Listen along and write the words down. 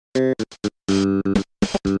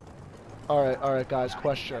Alright, guys,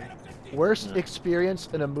 question. Worst experience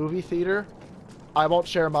in a movie theater? I won't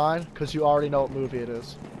share mine, because you already know what movie it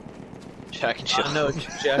is. Jack and Jill. I know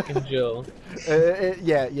Jack and Jill.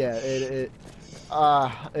 It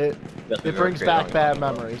brings back bad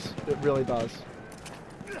memories. It really does.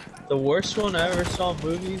 The worst one I ever saw in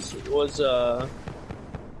movies was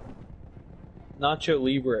Nacho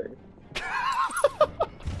Libre.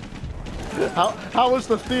 How was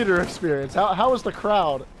the theater experience? How was the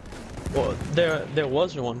crowd? Well, there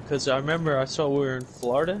was one, because I remember I saw we were in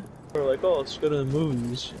Florida. We were like, oh, let's go to the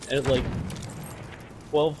movies at like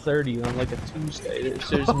 12:30 on like a Tuesday.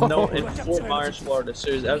 There's no in Fort Myers, Florida.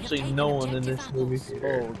 So there's absolutely no one in this movie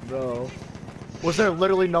theater. Oh no! Was there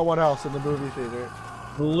literally no one else in the movie theater?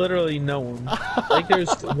 Literally no one. Like there's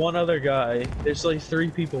one other guy. There's like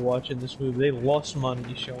 3 people watching this movie. They lost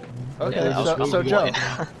money showing. Okay, Yeah, so Joe,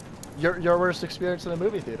 your worst experience in a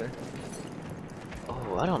movie theater?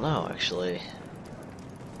 Oh, I don't know actually.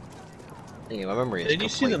 Yeah, my memory is Did you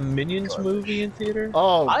see the Minions movie in theater?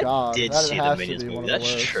 Oh I god, did that see has the to Minions be one movie. of the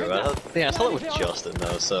That's worst. true. I saw it with Justin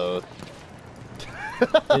though, so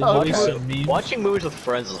Okay. watching movies with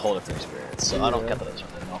friends is a whole different experience. So I don't get that as an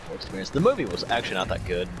awful experience. The movie was actually not that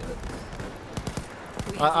good.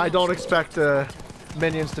 But... I don't expect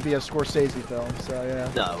Minions to be a Scorsese film, so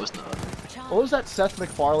yeah. No, it was not. What was that Seth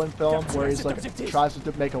MacFarlane film where he's like tries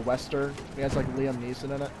to make a western? He has like Liam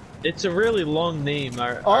Neeson in it. It's a really long name.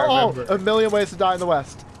 I remember. A Million Ways to Die in the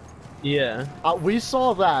West. Yeah. We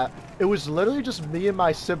saw that. It was literally just me and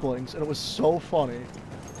my siblings, and it was so funny.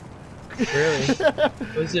 Really?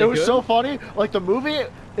 Was It was good? so funny. Like, the movie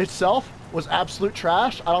itself was absolute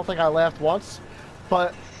trash. I don't think I laughed once.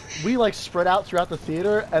 But we, like, spread out throughout the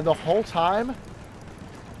theater, and the whole time,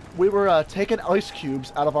 we were taking ice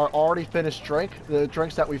cubes out of our already finished drink, the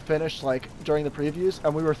drinks that we finished, like, during the previews,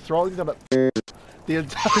 and we were throwing them at the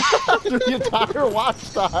entire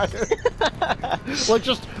watch time. Like,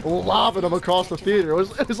 just lobbing them across the theater.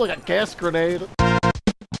 It was like a gas grenade.